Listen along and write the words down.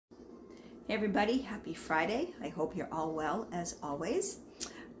Hey everybody, happy Friday. I hope you're all well as always.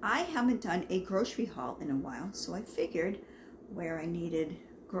 I haven't done a grocery haul in a while, so I figured where I needed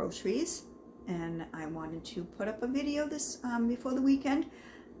groceries and I wanted to put up a video this before the weekend.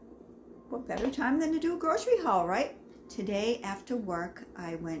 What better time than to do a grocery haul, right? Today after work,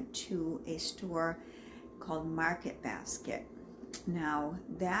 I went to a store called Market Basket. Now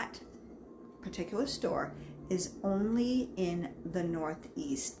that particular store is only in the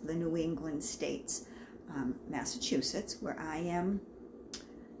Northeast, the New England states, Massachusetts, where I am,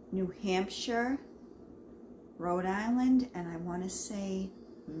 New Hampshire, Rhode Island, and I want to say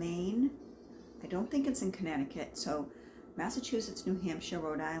Maine. I don't think it's in Connecticut, so Massachusetts, New Hampshire,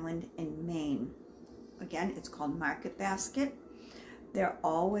 Rhode Island, and Maine. Again, it's called Market Basket. They're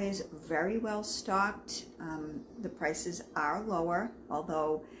always very well stocked. The prices are lower,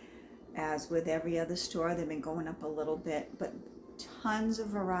 although as with every other store, they've been going up a little bit, but tons of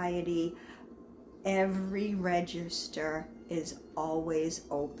variety. Every register is always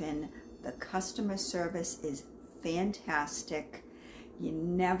open. The customer service is fantastic. You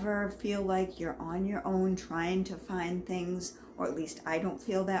never feel like you're on your own trying to find things, or at least I don't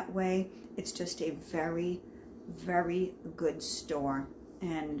feel that way. It's just a very, very good store.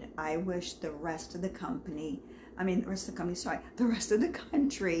 And I wish the rest of the country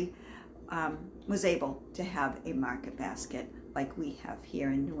was able to have a Market Basket like we have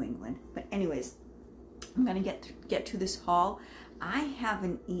here in New England. But anyways, I'm gonna get to this haul. I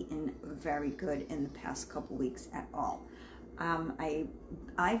haven't eaten very good in the past couple weeks at all.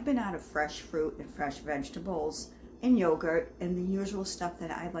 I've been out of fresh fruit and fresh vegetables and yogurt and the usual stuff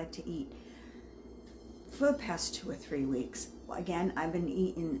that I like to eat for the past 2 or 3 weeks. Again, I've been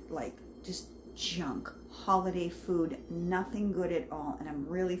eating like just junk, holiday food, nothing good at all, and I'm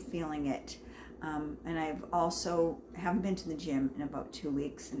really feeling it. And I've also haven't been to the gym in about 2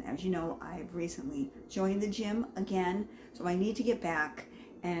 weeks, and as you know, I've recently joined the gym again, so I need to get back,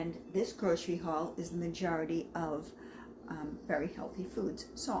 and this grocery haul is the majority of very healthy foods.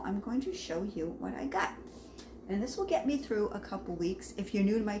 So I'm going to show you what I got. And this will get me through a couple weeks. If you're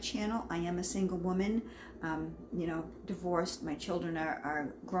new to my channel, I am a single woman, divorced. My children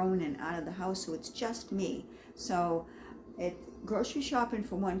are grown and out of the house, so it's just me. So grocery shopping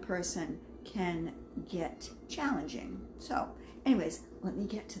for one person can get challenging. So anyways, let me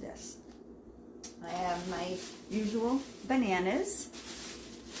get to this. I have my usual bananas.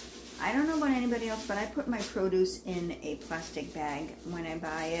 I don't know about anybody else, but I put my produce in a plastic bag when I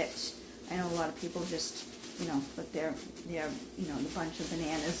buy it. I know a lot of people just put their the bunch of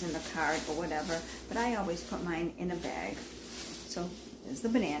bananas in the cart or whatever, but I always put mine in a bag. So there's the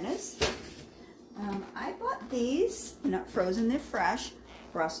bananas. I bought these, they're not frozen, they're fresh,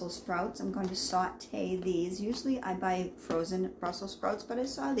 Brussels sprouts. I'm going to saute these. Usually I buy frozen Brussels sprouts, but I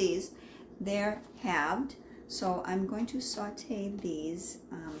saw these. They're halved, so I'm going to saute these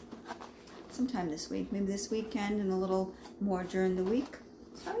sometime this week, maybe this weekend and a little more during the week.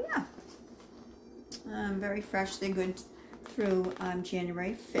 So yeah. Very fresh. They're good through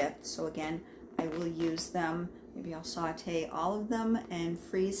January 5th. So again, I will use them. Maybe I'll saute all of them and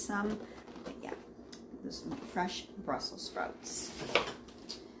freeze some. But yeah, this is fresh Brussels sprouts.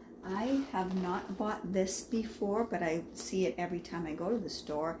 I have not bought this before, but I see it every time I go to the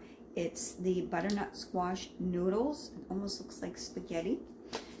store. It's the butternut squash noodles. It almost looks like spaghetti.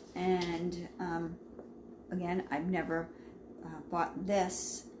 And again, I've never bought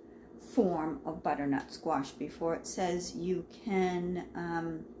this form of butternut squash before. It says you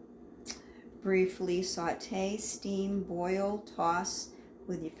can briefly saute, steam, boil, toss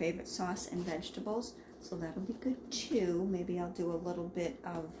with your favorite sauce and vegetables. So that'll be good too. Maybe I'll do a little bit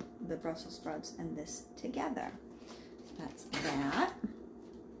of the Brussels sprouts and this together. So that's that.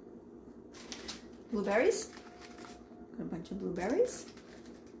 Blueberries. Got a bunch of blueberries.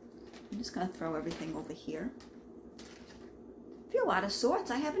 I'm just gonna throw everything over here. I feel out of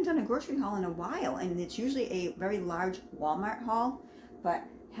sorts. I haven't done a grocery haul in a while, and it's usually a very large Walmart haul, but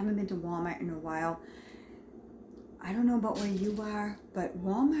haven't been to Walmart in a while. I don't know about where you are, but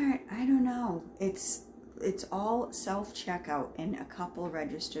Walmart, I don't know. It's all self-checkout and a couple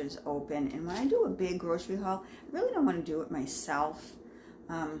registers open, and when I do a big grocery haul, I really don't want to do it myself.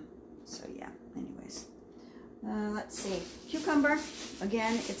 So yeah, anyways. Let's see. Cucumber.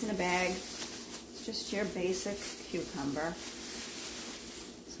 Again, it's in a bag. It's just your basic cucumber.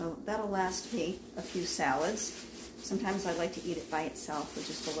 So that'll last me a few salads. Sometimes I like to eat it by itself with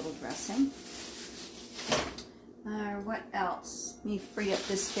just a little dressing. What else? Let me free up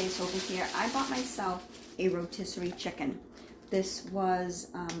this space over here. I bought myself a rotisserie chicken. This was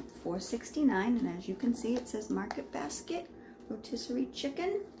 $4.69, and as you can see, it says Market Basket rotisserie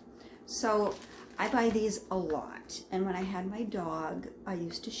chicken. So I buy these a lot, and when I had my dog, I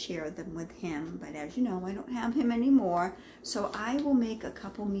used to share them with him, but as you know, I don't have him anymore. So I will make a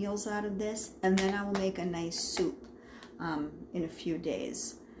couple meals out of this, and then I will make a nice soup in a few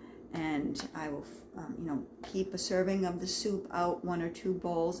days. And I will, you know, keep a serving of the soup out, 1 or 2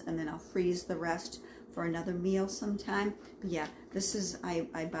 bowls, and then I'll freeze the rest for another meal sometime. But yeah, this is,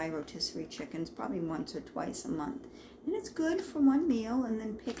 I buy rotisserie chickens probably once or twice a month. And it's good for one meal, and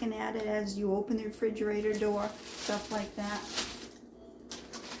then picking at it as you open the refrigerator door, stuff like that.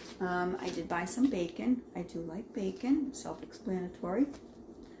 I did buy some bacon. I do like bacon, self-explanatory.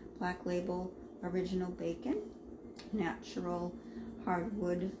 Black Label original bacon, natural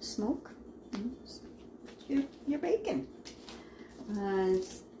hardwood smoke. Your bacon.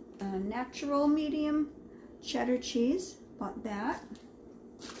 Natural medium cheddar cheese. Bought that.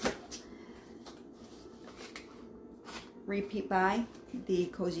 Repeat buy the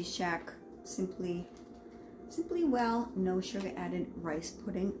Cozy Shack Simply Well no sugar added rice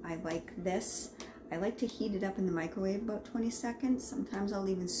pudding. I like this. I like to heat it up in the microwave about 20 seconds. Sometimes I'll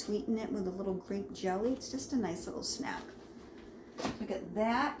even sweeten it with a little grape jelly. It's just a nice little snack. Look at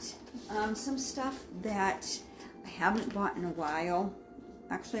that. Some stuff that I haven't bought in a while.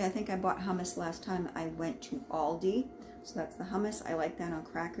 Actually, I think I bought hummus last time I went to Aldi. So that's the hummus. I like that on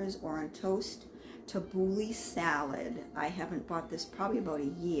crackers or on toast. Tabbouleh salad. I haven't bought this probably about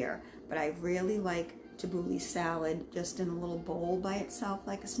a year, but I really like tabbouleh salad just in a little bowl by itself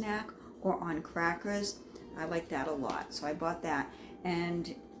like a snack or on crackers. I like that a lot. So I bought that,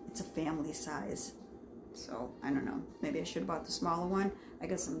 and it's a family size. So I don't know, maybe I should have bought the smaller one. I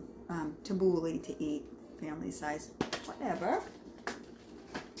got some tabbouleh to eat, family size, whatever.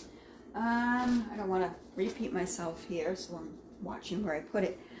 I don't want to repeat myself here, so I'm watching where I put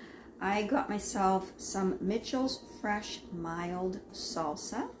it. I got myself some Mitchell's Fresh Mild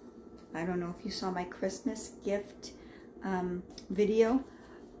Salsa. I don't know if you saw my Christmas gift video,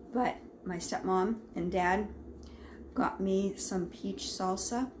 but my stepmom and dad got me some peach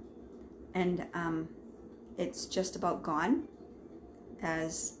salsa, and it's just about gone,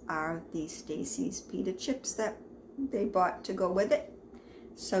 as are the Stacy's pita chips that they bought to go with it.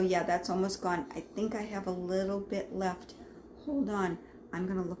 So yeah, that's almost gone. I think I have a little bit left. Hold on. I'm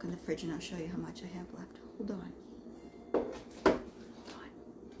going to look in the fridge and I'll show you how much I have left. Hold on. Hold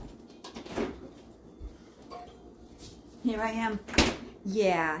on. Here I am.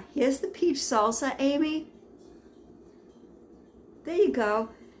 Yeah, here's the peach salsa, Amy. There you go.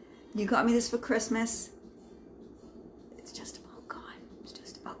 You got me this for Christmas. It's just about gone. It's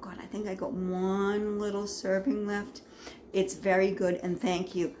just about gone. I think I got one little serving left. It's very good, and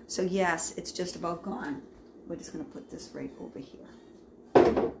thank you. So yes, it's just about gone. We're just going to put this right over here.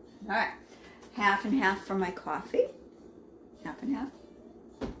 All right, half and half for my coffee. Half and half.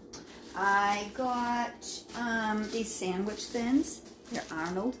 I got these sandwich thins. They're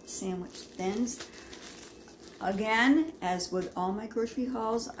Arnold sandwich thins. Again, as with all my grocery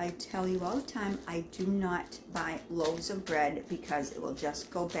hauls, I tell you all the time, I do not buy loaves of bread because it will just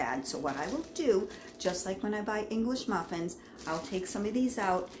go bad. So what I will do, just like when I buy English muffins, I'll take some of these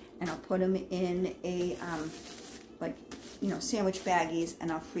out and I'll put them in a, like, you know, sandwich baggies,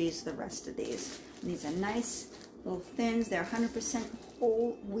 and I'll freeze the rest of these. And these are nice little thins. They're 100%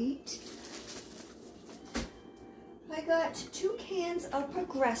 whole wheat. I got 2 cans of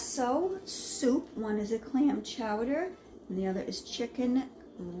Progresso soup. One is a clam chowder, and the other is chicken,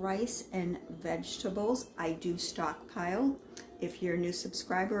 rice, and vegetables. I do stockpile. If you're a new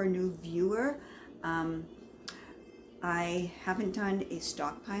subscriber or new viewer, I haven't done a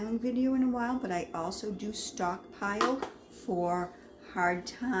stockpiling video in a while, but I also do stockpile for hard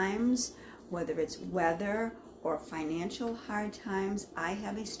times, whether it's weather or financial hard times. I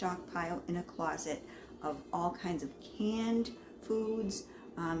have a stockpile in a closet of all kinds of canned foods,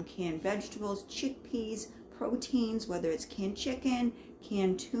 canned vegetables, chickpeas, proteins, whether it's canned chicken,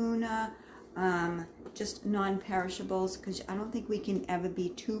 canned tuna, just non-perishables, because I don't think we can ever be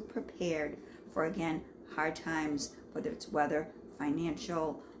too prepared for, again, hard times, whether it's weather,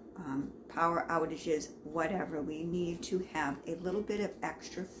 financial, power outages, whatever. We need to have a little bit of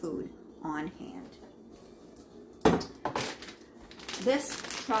extra food on hand. This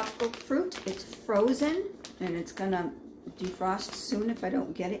tropical fruit, it's frozen, and it's gonna defrost soon if I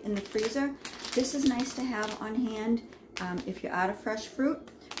don't get it in the freezer. This is nice to have on hand if you're out of fresh fruit.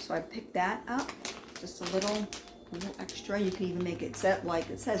 So I picked that up, just a little extra. You can even make it set, like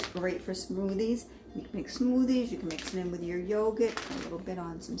it says, great for smoothies. You can make smoothies, you can mix it in with your yogurt, a little bit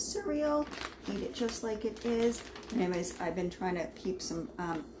on some cereal, eat it just like it is. Anyways, I've been trying to keep some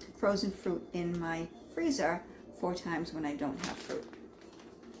frozen fruit in my freezer for times when I don't have fruit.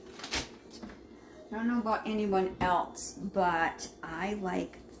 I don't know about anyone else, but I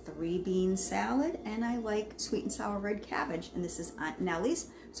like 3-bean salad and I like sweet and sour red cabbage. And this is Aunt Nellie's,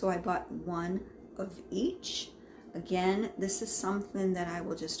 so I bought one of each. Again, this is something that I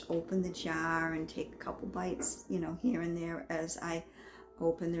will just open the jar and take a couple bites, you know, here and there as I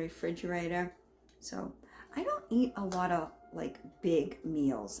open the refrigerator. So I don't eat a lot of like big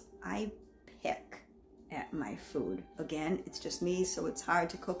meals. I pick at my food. Again, it's just me, so it's hard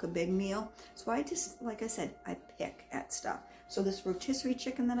to cook a big meal. So I just, like I said, I pick at stuff. So this rotisserie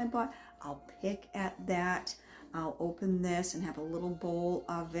chicken that I bought, I'll pick at that. I'll open this and have a little bowl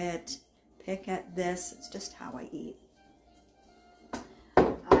of it. Pick at this. It's just how I eat.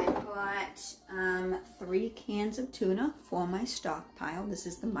 I bought 3 cans of tuna for my stockpile. This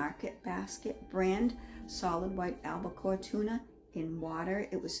is the Market Basket brand solid white albacore tuna in water.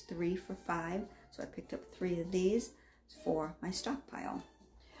 It was 3 for $5. So I picked up 3 of these for my stockpile.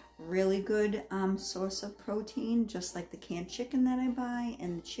 Really good source of protein, just like the canned chicken that I buy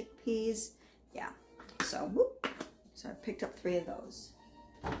and the chickpeas. Yeah, so I picked up 3 of those.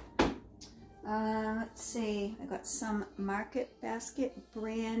 Let's see, I got some Market Basket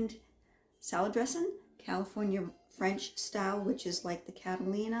brand salad dressing, California French style, which is like the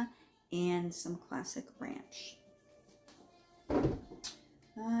Catalina, and some classic ranch.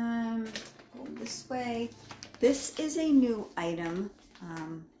 Go this way. This is a new item,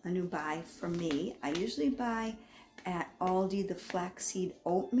 a new buy for me. I usually buy at Aldi the flaxseed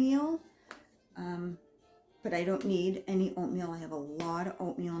oatmeal, but I don't need any oatmeal. I have a lot of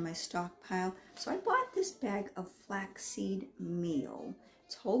oatmeal in my stockpile. So I bought this bag of flaxseed meal.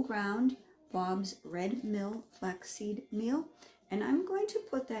 It's whole ground, Bob's Red Mill flaxseed meal. And I'm going to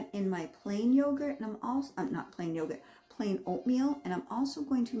put that in my plain yogurt, and I'm also, not plain yogurt, plain oatmeal, and I'm also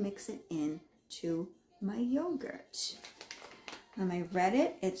going to mix it into my yogurt. I read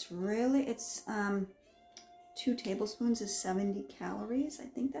it. It's 2 tablespoons is 70 calories. I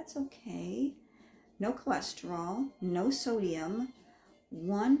think that's okay. No cholesterol, no sodium,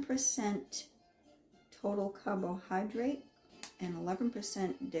 1% total carbohydrate, and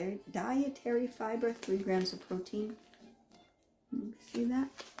 11% dietary fiber, 3 grams of protein. See that?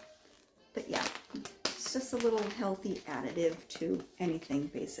 But yeah, it's just a little healthy additive to anything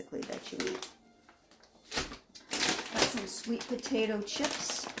basically that you eat. Got some sweet potato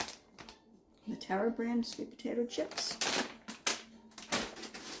chips, the Terra brand sweet potato chips.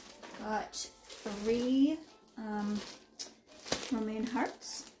 Got 3 romaine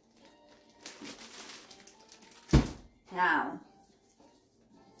hearts. Now,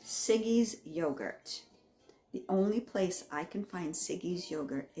 Siggi's yogurt. The only place I can find Siggi's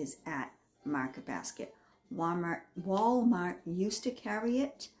yogurt is at Market Basket. Walmart used to carry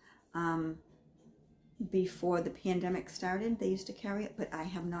it before the pandemic started. They used to carry it, but I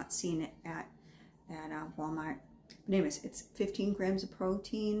have not seen it at Walmart. But anyways, it's 15 grams of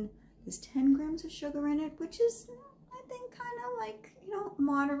protein. There's 10 grams of sugar in it, which is, I think, kind of like, you know,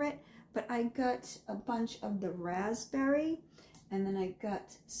 moderate. But I got a bunch of the raspberry, and then I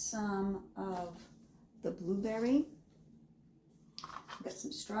got some of the blueberry. I got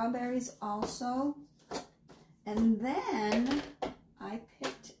some strawberries also. And then I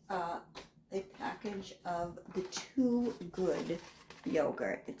picked up a package of the Too Good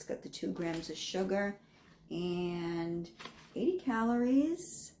yogurt. It's got the 2 grams of sugar and 80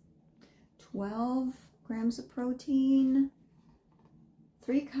 calories, 12 grams of protein,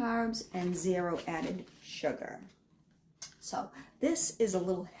 3 carbs, and 0 added sugar. So this is a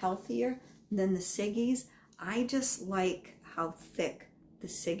little healthier than the Siggi's. I just like how thick the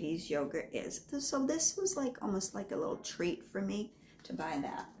Siggi's yogurt is. So this was like almost like a little treat for me to buy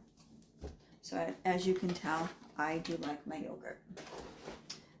that. So as you can tell, I do like my yogurt.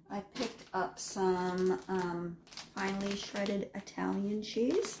 I picked up some finely shredded Italian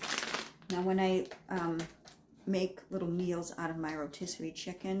cheese. Now when I make little meals out of my rotisserie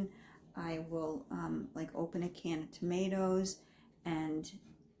chicken, I will like open a can of tomatoes and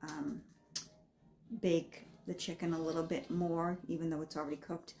bake the chicken a little bit more, even though it's already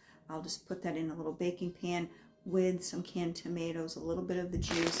cooked. I'll just put that in a little baking pan with some canned tomatoes, a little bit of the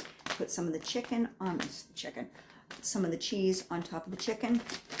juice, put some of the chicken on some of the cheese on top of the chicken,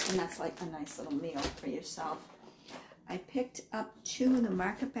 and that's like a nice little meal for yourself. I picked up 2 of the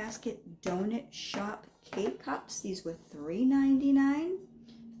Market Basket Donut Shop K-Cups. These were $3.99,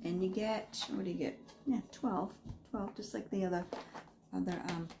 and you get, what do you get? Yeah, 12, just like the other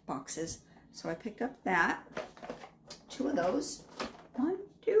boxes. So I picked up that, 2 of those, 1,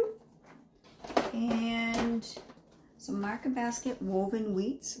 2, and some Market Basket woven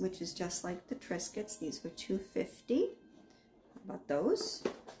wheats, which is just like the Triscuits. These were $2.50. How about those?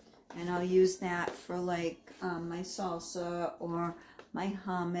 And I'll use that for like my salsa or my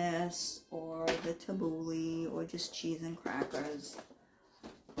hummus or the tabbouleh or just cheese and crackers.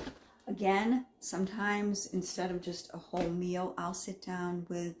 Again, sometimes instead of just a whole meal, I'll sit down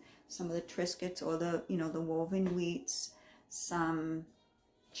with some of the Triscuits or the, you know, the woven wheats, some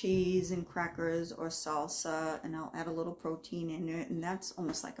cheese and crackers or salsa, and I'll add a little protein in it, and that's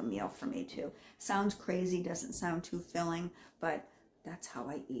almost like a meal for me too. Sounds crazy, doesn't sound too filling, but that's how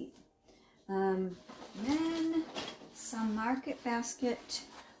I eat. Then some Market Basket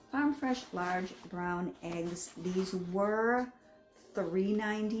Farm Fresh large brown eggs. These were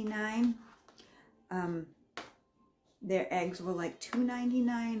 $3.99. Their eggs were like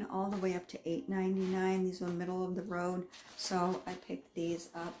 $2.99 all the way up to $8.99. These were middle of the road, so I picked these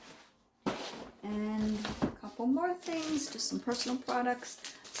up. And a couple more things, just some personal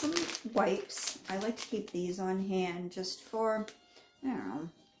products, some wipes. I like to keep these on hand just for, I don't know,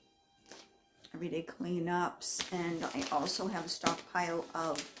 everyday cleanups. And I also have a stockpile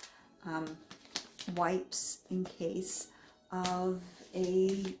of wipes in case of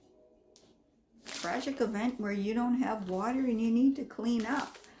a tragic event where you don't have water and you need to clean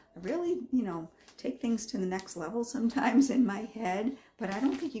up. I really, you know, take things to the next level sometimes in my head, but I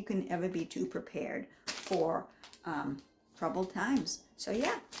don't think you can ever be too prepared for troubled times. So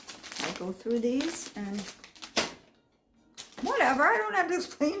yeah, I go through these and whatever. I don't have to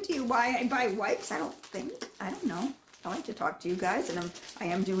explain to you why I buy wipes. I don't know. I like to talk to you guys, and I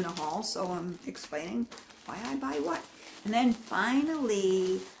am doing a haul, so I'm explaining why I buy what. And then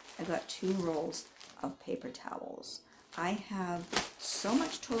finally, I got 2 rolls of paper towels. I have so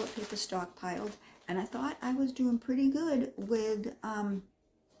much toilet paper stockpiled, and I thought I was doing pretty good with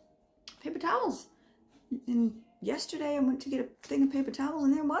paper towels. And yesterday I went to get a thing of paper towels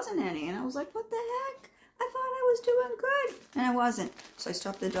and there wasn't any, and I was like, what the heck? I thought I was doing good, and I wasn't. So I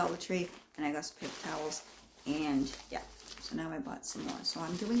stopped at the Dollar Tree and I got some paper towels, and yeah, so now I bought some more. So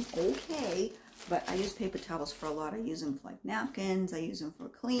I'm doing okay. But I use paper towels for a lot. I use them for like napkins. I use them for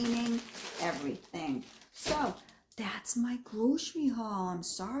cleaning, everything. So that's my grocery haul. I'm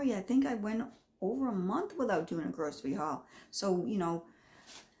sorry. I think I went over a month without doing a grocery haul. So, you know,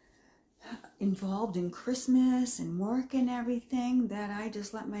 involved in Christmas and work and everything, that I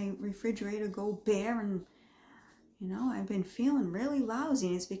just let my refrigerator go bare. And, you know, I've been feeling really lousy.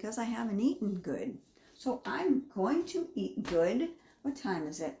 And it's because I haven't eaten good. So I'm going to eat good. What time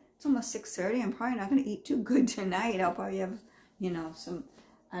is it? It's almost 6:30. I'm probably not going to eat too good tonight. I'll probably have, you know, some,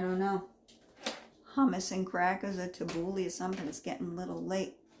 I don't know, hummus and crackers or tabbouleh or something. It's getting a little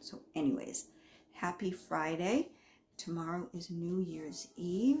late. So anyways, happy Friday. Tomorrow is New Year's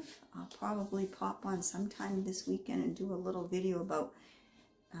Eve. I'll probably pop on sometime this weekend and do a little video about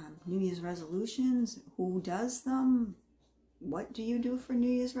New Year's resolutions. Who does them? What do you do for New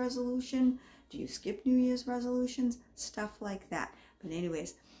Year's resolution? Do you skip New Year's resolutions? Stuff like that. But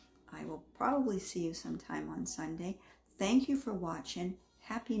anyways, I will probably see you sometime on Sunday. Thank you for watching.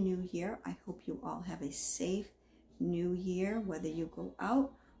 Happy New Year. I hope you all have a safe New Year, whether you go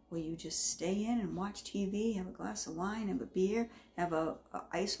out or you just stay in and watch TV, have a glass of wine, have a beer, have a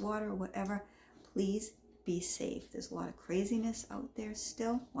ice water, whatever. Please be safe. There's a lot of craziness out there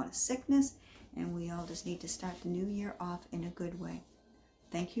still, a lot of sickness, and we all just need to start the new year off in a good way.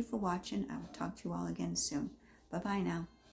 Thank you for watching. I will talk to you all again soon. Bye-bye now.